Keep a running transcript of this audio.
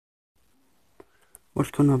What's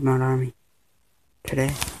coming up, Mad Army?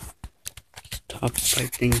 Today, top 5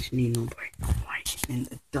 things you need to know by light in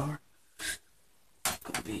the dark.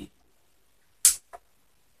 Could be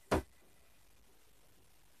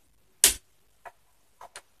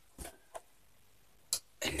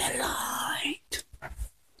in the light.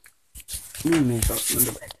 You make up in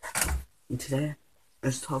the bed. And today,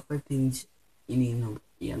 there's top 5 things you need to know.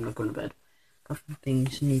 Yeah, I'm not going to bed. Top 5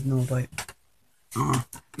 things you need to know about.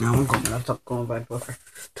 Now I'm going to laptop going bed buffer.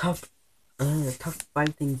 Top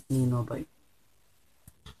 5 things you need to know about.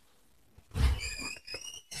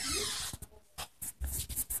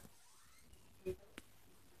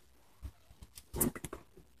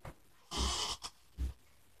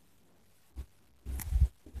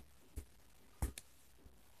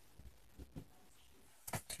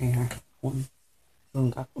 Here, one.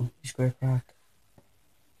 He's great crack.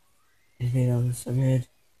 His videos are good.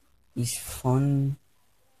 He's fun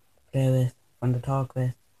to play with, fun to talk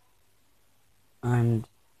with, and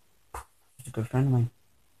he's a good friend of mine.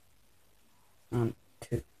 And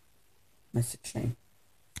to message name.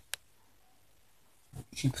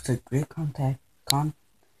 She puts a great contents,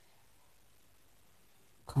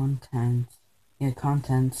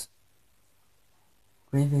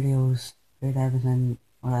 great videos, great everything,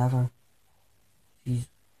 whatever. She's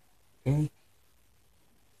great,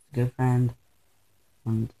 a good friend,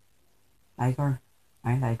 and I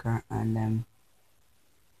like her, and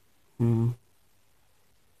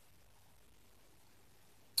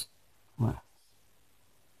what?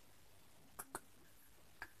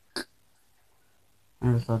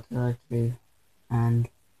 I just thought I like to do, and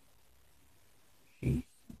she's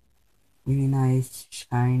really nice, she's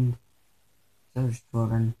kind, so is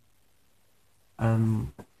Jordan.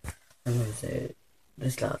 I'm gonna say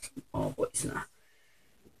this last all boys now.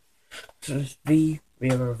 So it's V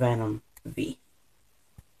River Venom V.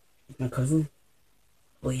 My cousin.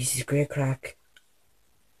 Well, he's a great crack.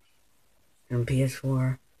 On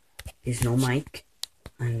PS4, he's no mic,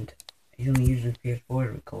 and he only uses PS4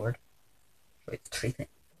 to record. So it's 3 things.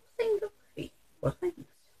 What things?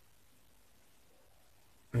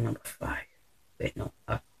 And number 5. Wait, no.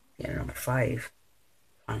 Number 5.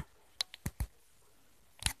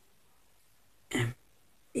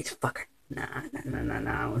 It's fucker. Nah.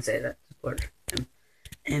 I won't say that word.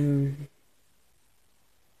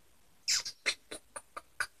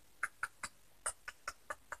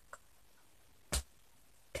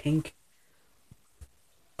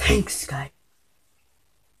 Think Sky.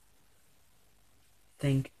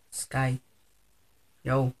 Think Sky.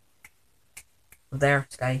 Yo. There,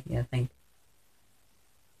 Sky. Yeah, think.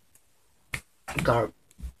 Garb.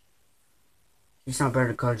 He's not better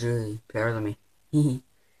than Call of Duty player than me.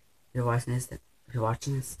 If you're watching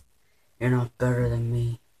this, you're not better than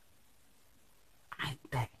me. I'm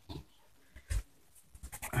better than you.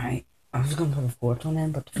 Alright, I was gonna put a 4th one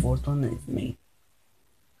in, but the 4th one is me.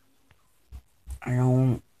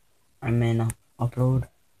 I may not upload,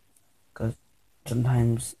 because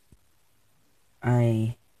sometimes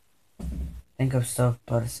I think of stuff,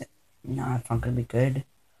 but it's not gonna be good.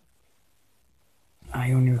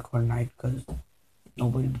 I only record night because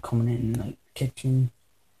nobody be coming in like the kitchen.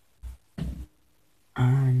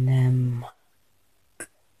 And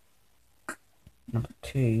number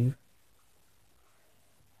 2,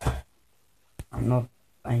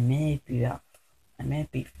 I may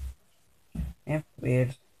have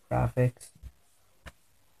weird graphics.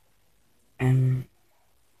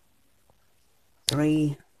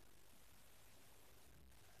 3,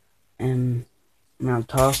 I'll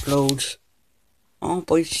talk loads. Oh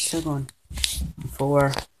boy, she's still going.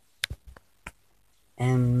 4,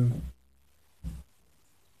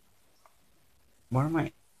 what am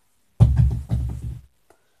I?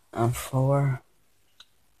 4,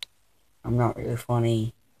 I'm not really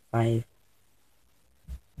funny. 5,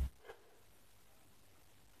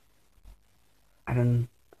 I don't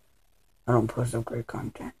post up great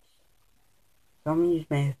content. Some of you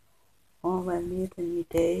may, oh well, maybe you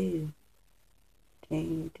do.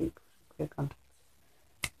 You do post great content.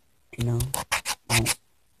 No,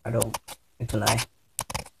 I don't. It's a lie.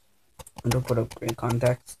 I don't put up great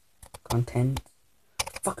content.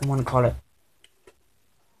 Fucking want to call it.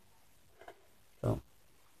 So,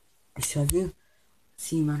 I saw you.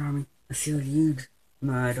 See you, Mad Army. I saw you,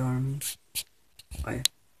 Mad Army. Why?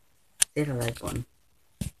 Hit the like button.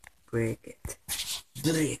 Break it.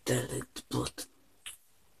 Break the like button.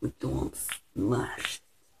 We don't smash it.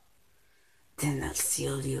 Then I'll see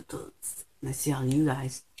all you dudes. And I see all you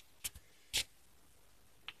guys.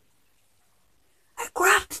 I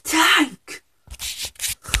grabbed the tank!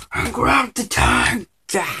 I grabbed the tank!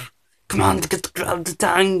 Yeah. Come on, grab the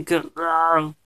tank!